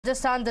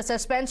Rajasthan, the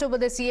suspense over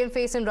the CM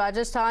face in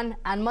Rajasthan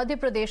and Madhya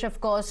Pradesh, of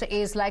course,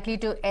 is likely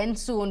to end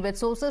soon, with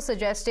sources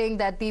suggesting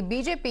that the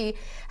BJP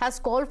has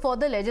called for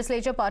the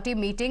legislature party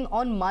meeting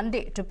on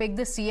Monday to pick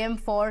the CM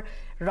for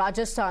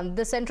Rajasthan.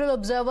 The central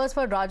observers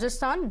for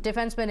Rajasthan,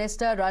 Defence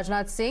Minister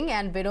Rajnath Singh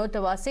and Vinod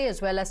Tawase,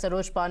 as well as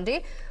Saroj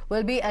Pandey,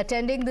 will be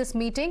attending this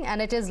meeting,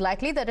 and it is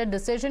likely that a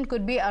decision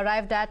could be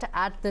arrived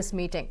at this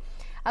meeting.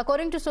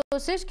 According to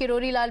sources,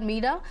 Kirori Lal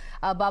Meena,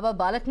 Baba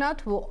Balaknath,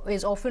 who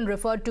is often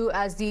referred to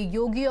as the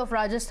Yogi of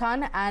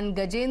Rajasthan, and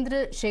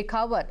Gajendra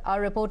Shekhawat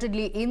are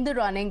reportedly in the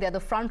running. They're the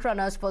front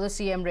runners for the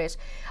CM race.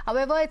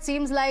 However, it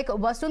seems like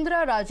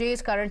Vasundhara Raje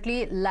is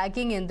currently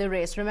lagging in the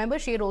race. Remember,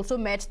 she had also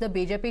met the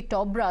BJP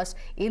top brass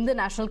in the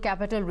national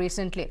capital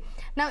recently.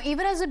 Now,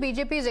 even as the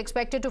BJP is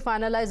expected to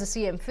finalize the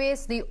CM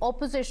face, the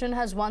opposition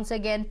has once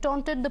again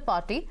taunted the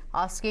party,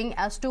 asking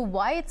as to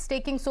why it's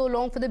taking so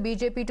long for the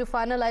BJP to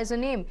finalize a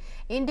name,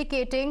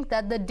 indicating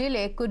that the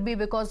delay could be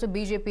because the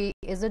BJP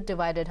is a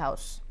divided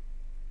house.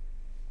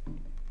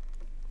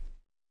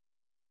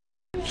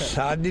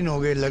 7 दिन हो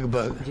गए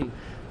लगभग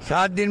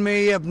 7 दिन में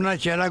ये अपना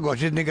चेहरा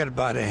घोषित नहीं कर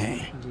पा रहे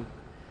हैं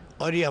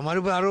और ये हमारे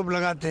ऊपर आरोप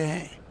लगाते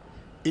हैं।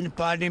 इन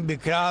पार्टी में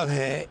बिखराव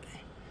है,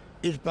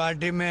 इस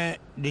पार्टी में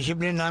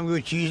डिसिप्लिन नाम की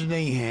कोई चीज़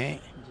नहीं है।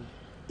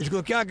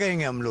 इसको क्या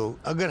कहेंगे हम लोग?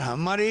 अगर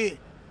हमारे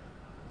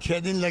 6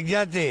 दिन लग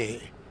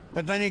जाते,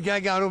 पता नहीं क्या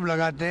क्या आरोप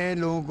लगाते हैं,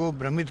 लोगों को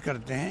भ्रमित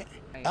करते हैं।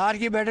 आज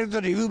की बैठक तो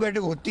रिव्यू बैठक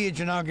होती है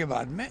चुनाव के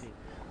बाद में,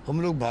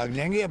 हम लोग भाग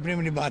जाएंगे, अपनी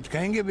अपनी बात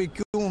कहेंगे भाई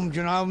क्यों हम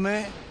चुनाव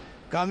में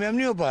कामयाब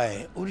नहीं हो पाए,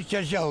 पूरी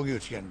चर्चा होगी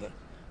उसके अंदर,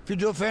 फिर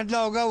जो फैसला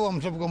होगा वो हम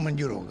सबको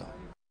मंजूर होगा।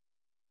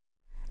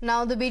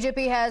 Now, the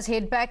BJP has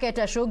hit back at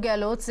Ashok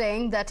Gehlot,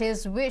 saying that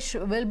his wish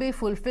will be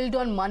fulfilled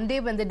on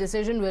Monday when the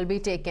decision will be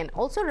taken.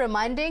 Also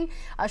reminding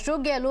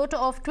Ashok Gehlot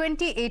of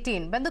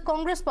 2018, when the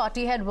Congress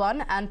party had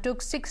won and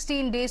took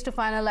 16 days to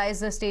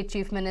finalize the state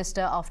chief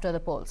minister after the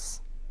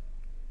polls.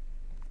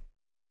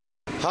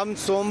 हम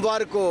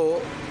सोमवार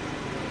को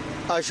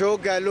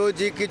अशोक गहलोत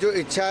जी की जो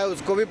इच्छा है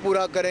उसको भी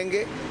पूरा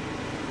करेंगे,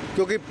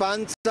 क्योंकि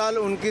 5 साल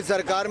उनकी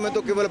सरकार में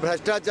तो केवल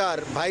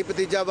भ्रष्टाचार, भाई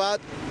भतीजावाद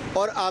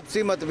और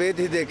आपसी मतभेद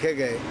ही देखे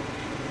गए।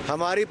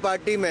 हमारी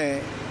पार्टी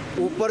में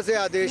ऊपर से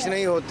आदेश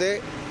नहीं होते।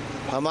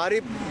 हमारी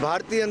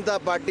भारतीय जनता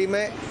पार्टी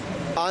में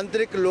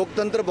आंतरिक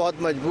लोकतंत्र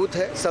बहुत मजबूत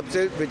है।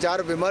 सबसे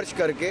विचार विमर्श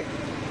करके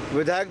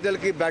विधायक दल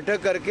की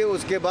बैठक करके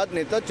उसके बाद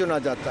नेता चुना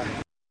जाता है।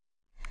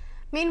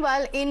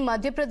 Meanwhile, in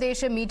Madhya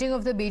Pradesh, a meeting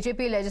of the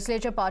BJP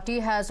legislature party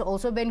has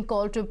also been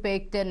called to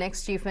pick the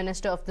next chief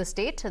minister of the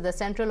state. The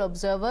central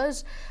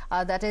observers,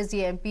 that is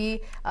the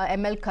MP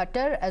ML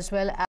Khattar, as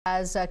well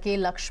as K.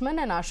 Lakshman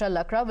and Asha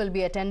Lakra, will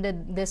be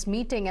attended this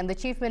meeting, and the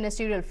chief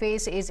ministerial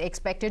face is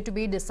expected to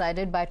be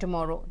decided by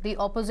tomorrow. The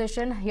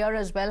opposition here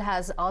as well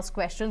has asked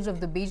questions of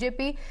the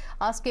BJP,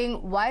 asking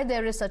why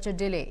there is such a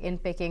delay in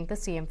picking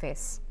the CM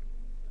face.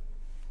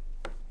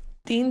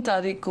 3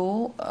 तारीख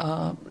को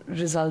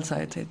results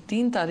आए थे।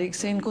 3 तारीख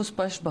से इनको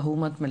स्पष्ट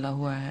बहुमत मिला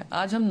हुआ है।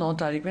 आज हम 9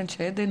 तारीख में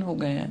 6 दिन हो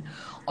गए हैं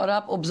और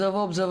आप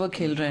ऑब्जर्वर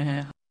खेल रहे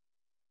हैं।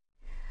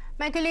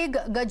 My colleague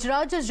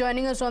Gajraj is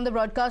joining us on the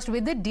broadcast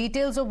with the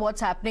details of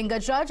what's happening.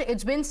 Gajraj,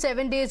 it's been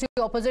 7 days.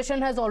 The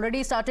opposition has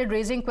already started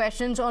raising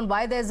questions on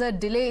why there's a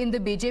delay in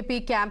the BJP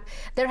camp.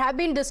 There have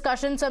been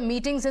discussions, some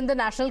meetings in the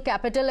national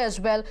capital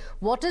as well.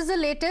 What is the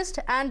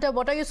latest, and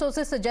what are your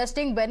sources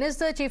suggesting? When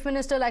is the chief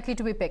minister likely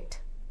to be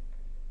picked?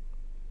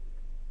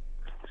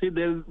 See,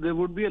 there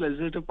would be a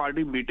legislative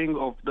party meeting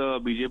of the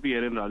BJP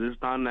here in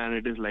Rajasthan, and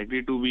it is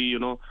likely to be,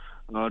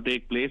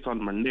 take place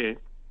on Monday.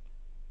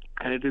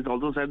 And it is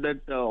also said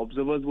that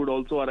observers would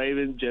also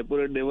arrive in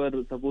Jaipur. They were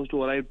supposed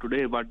to arrive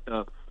today, but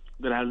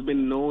there has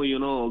been no,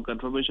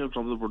 confirmation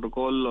from the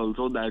protocol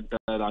also that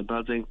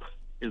Rajnath Singh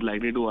is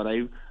likely to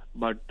arrive.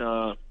 But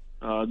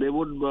they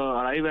would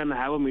arrive and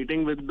have a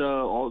meeting with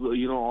all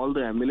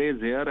the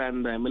MLAs here,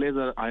 and the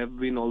MLAs have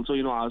been also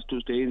asked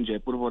to stay in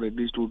Jaipur for at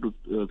least 2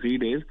 to 3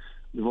 days.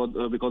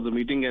 Because the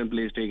meeting can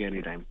take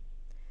any time.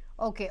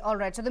 Okay, all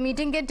right. So the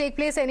meeting can take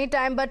place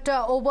anytime, but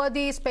over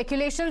the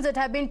speculations that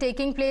have been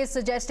taking place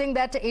suggesting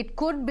that it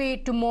could be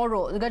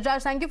tomorrow.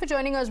 Gajraj, thank you for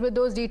joining us with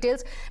those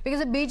details, because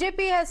the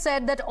BJP has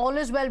said that all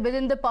is well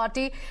within the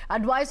party,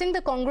 advising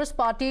the Congress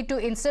party to,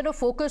 instead of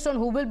focus on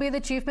who will be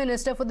the chief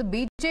minister for the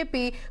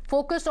BJP,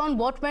 focus on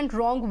what went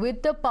wrong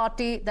with the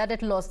party that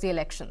it lost the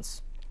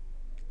elections.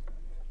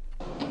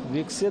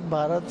 विकसित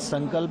भारत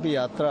संकल्प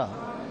यात्रा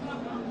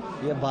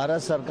यह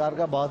भारत सरकार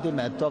का बहुत ही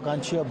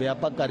महत्वाकांक्षी और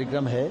व्यापक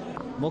कार्यक्रम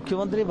है।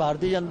 मुख्यमंत्री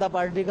भारतीय जनता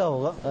पार्टी का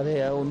होगा। अरे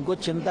यार, उनको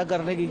चिंता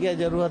करने की क्या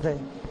जरूरत है?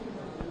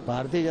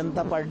 भारतीय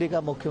जनता पार्टी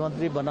का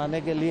मुख्यमंत्री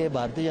बनाने के लिए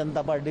भारतीय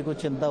जनता पार्टी को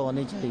चिंता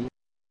होनी चाहिए।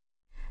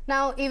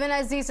 Now, even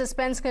as the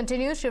suspense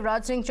continues,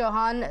 Shivraj Singh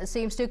Chauhan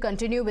seems to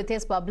continue with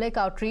his public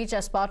outreach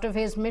as part of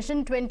his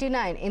Mission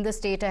 29 in the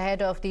state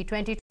ahead of the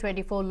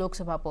 2024 Lok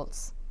Sabha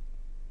polls.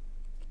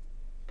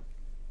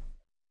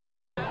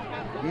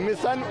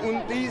 Mission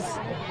 29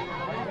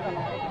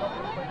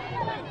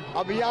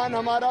 अभियान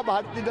हमारा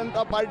Bharatiya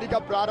Janata party का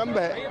प्रारंभ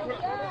है।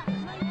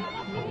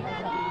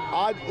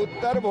 आज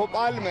उत्तर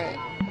भोपाल में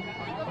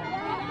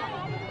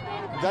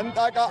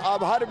जनता का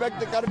आभार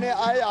व्यक्त करने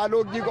आए।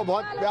 आलोक जी को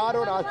बहुत प्यार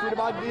और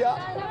आशीर्वाद दिया,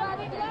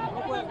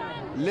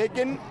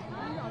 लेकिन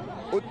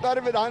उत्तर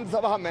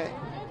विधानसभा में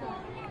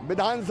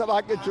विधानसभा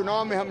के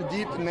चुनाव में हम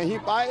जीत नहीं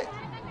पाए,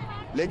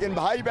 लेकिन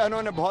भाई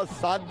बहनों ने बहुत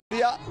साथ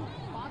दिया,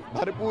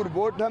 भरपूर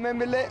वोट हमें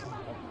मिले।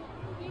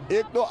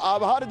 एक तो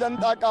आभार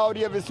जनता का और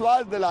ये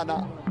विश्वास दिलाना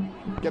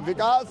कि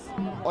विकास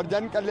और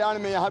जन कल्याण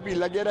में यहाँ भी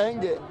लगे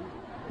रहेंगे।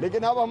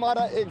 लेकिन अब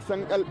हमारा एक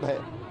संकल्प है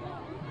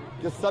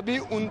कि सभी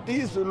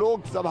 29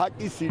 लोकसभा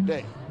की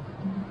सीटें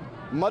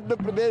मध्य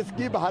प्रदेश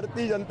की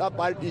भारतीय जनता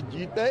पार्टी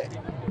जीते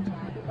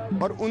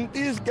और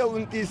 29 के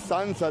 29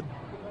 सांसद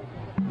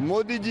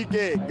मोदी जी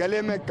के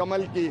गले में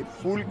कमल की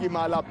फूल की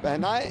माला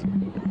पहनाए,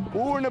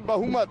 पूर्ण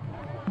बहुमत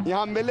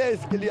यहाँ मिले,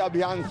 इसके लिए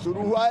अभियान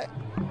शुरू हुआ है।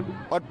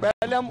 और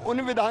पहले हम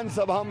उन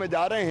विधानसभा में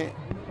जा रहे हैं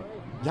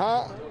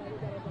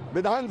जहाँ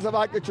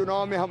विधानसभा के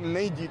चुनाव में हम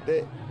नहीं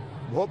जीते।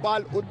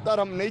 भोपाल उत्तर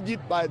हम नहीं जीत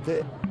पाए थे,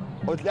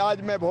 इसलिए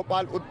आज मैं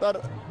भोपाल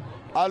उत्तर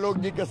आलोक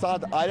जी के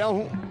साथ आया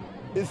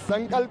हूँ इस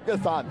संकल्प के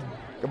साथ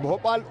कि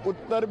भोपाल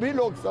उत्तर भी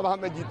लोकसभा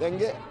में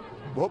जीतेंगे।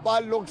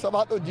 भोपाल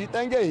लोकसभा तो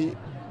जीतेंगे ही,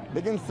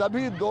 लेकिन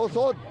सभी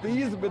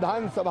 230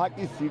 विधानसभा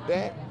की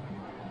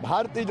सीटें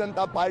भारतीय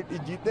जनता पार्टी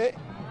जीते,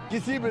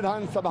 किसी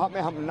विधानसभा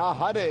में हम ना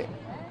हारे,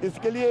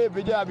 इसके लिए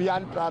विजय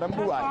अभियान प्रारंभ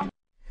हुआ है।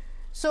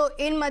 So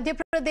in Madhya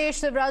Pradesh,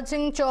 Shivraj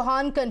Singh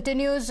Chauhan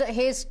continues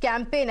his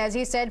campaign, as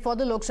he said, for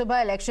the Lok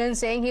Sabha election,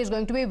 saying he is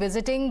going to be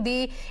visiting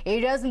the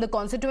areas in the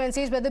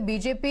constituencies where the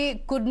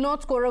BJP could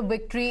not score a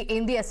victory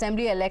in the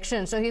assembly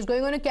election. So he's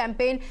going on a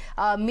campaign,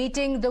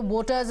 meeting the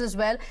voters as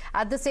well.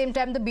 At the same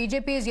time, the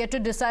BJP is yet to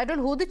decide on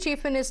who the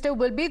chief minister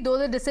will be, though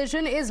the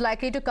decision is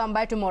likely to come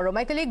by tomorrow.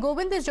 My colleague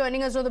Govind is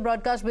joining us on the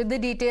broadcast with the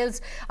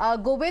details.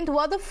 Govind, who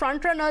are the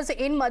front runners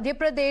in Madhya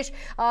Pradesh?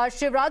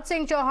 Shivraj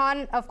Singh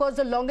Chauhan, of course,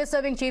 the longest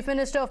serving chief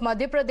minister of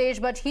Madhya Pradesh,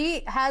 but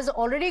he has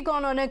already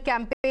gone on a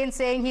campaign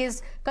saying he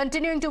is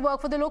continuing to work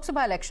for the Lok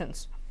Sabha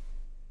elections.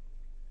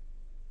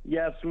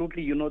 Yeah,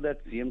 absolutely. You know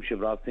that CM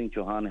Shivraj Singh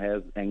Chauhan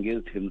has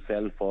engaged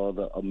himself for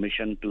the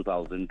mission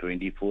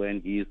 2024,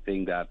 and he is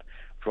saying that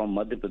from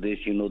Madhya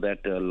Pradesh, you know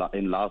that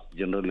in last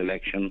general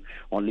election,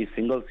 only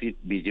single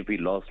seat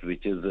BJP lost,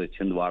 which is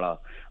Chhindwara,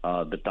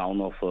 the town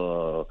of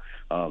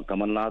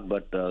Kamalnath.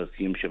 But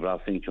CM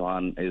Shivraj Singh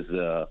Chauhan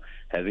is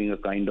having a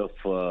kind of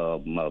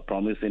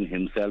promise in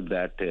himself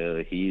that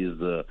he is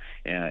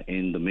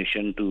in the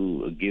mission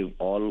to give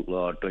all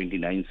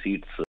 29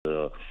 seats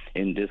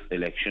in this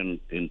election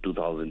in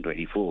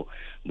 2024.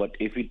 But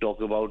if we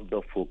talk about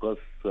the focus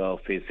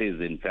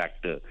faces, in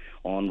fact,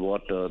 on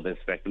what the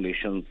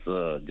speculations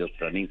just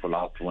running for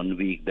last 1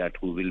 week that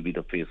who will be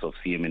the face of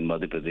CM in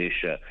Madhya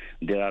Pradesh,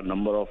 there are a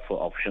number of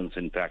options.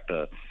 In fact,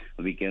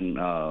 we can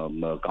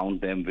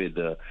count them with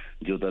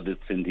Jyotiraditya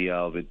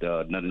Scindia, with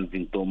Narendra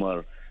Singh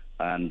Tomar,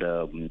 and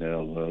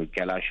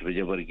Kailash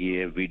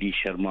Vijayvargiya, V.D.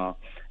 Sharma,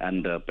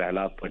 and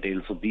Prahlad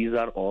Patel. So these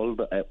are all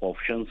the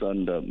options,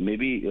 and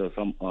maybe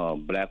some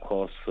black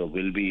horse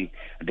will be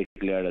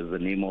declared as the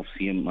name of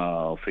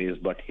CM face.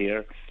 But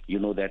here, you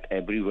know that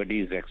everybody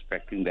is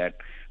expecting that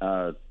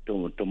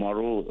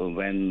tomorrow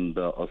when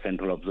the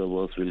central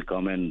observers will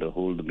come and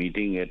hold the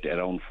meeting at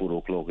around 4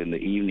 o'clock in the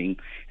evening,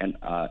 and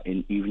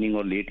in evening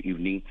or late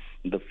evening,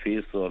 the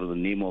face or the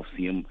name of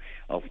CM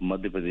of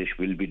Madhya Pradesh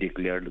will be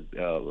declared.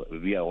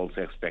 We are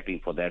also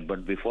expecting for that.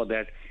 But before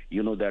that,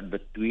 you know that the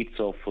tweets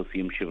of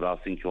CM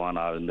Shivraj Singh Chauhan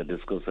are in the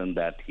discussion,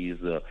 that he's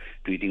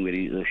tweeting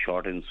very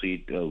short and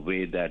sweet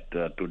way that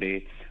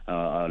today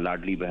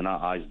Ladli Behna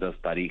aaj 10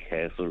 तारीख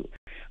है. So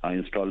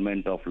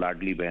installment of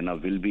Ladli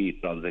Behna will be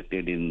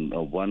transacted in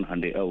 1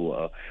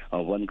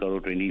 crore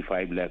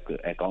 25 lakh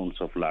accounts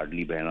of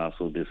Ladli Behna.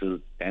 So this is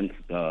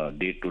 10th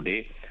date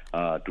today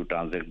to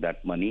transact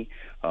that money.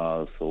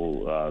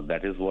 So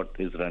that is what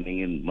is running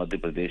in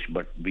Madhya Pradesh.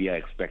 But we are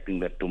expecting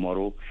that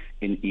tomorrow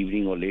in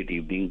evening or late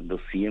evening, the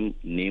CM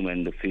name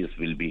and the face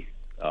will be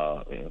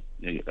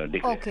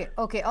declared.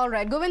 Okay, all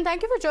right. Govind,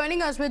 thank you for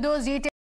joining us with those details.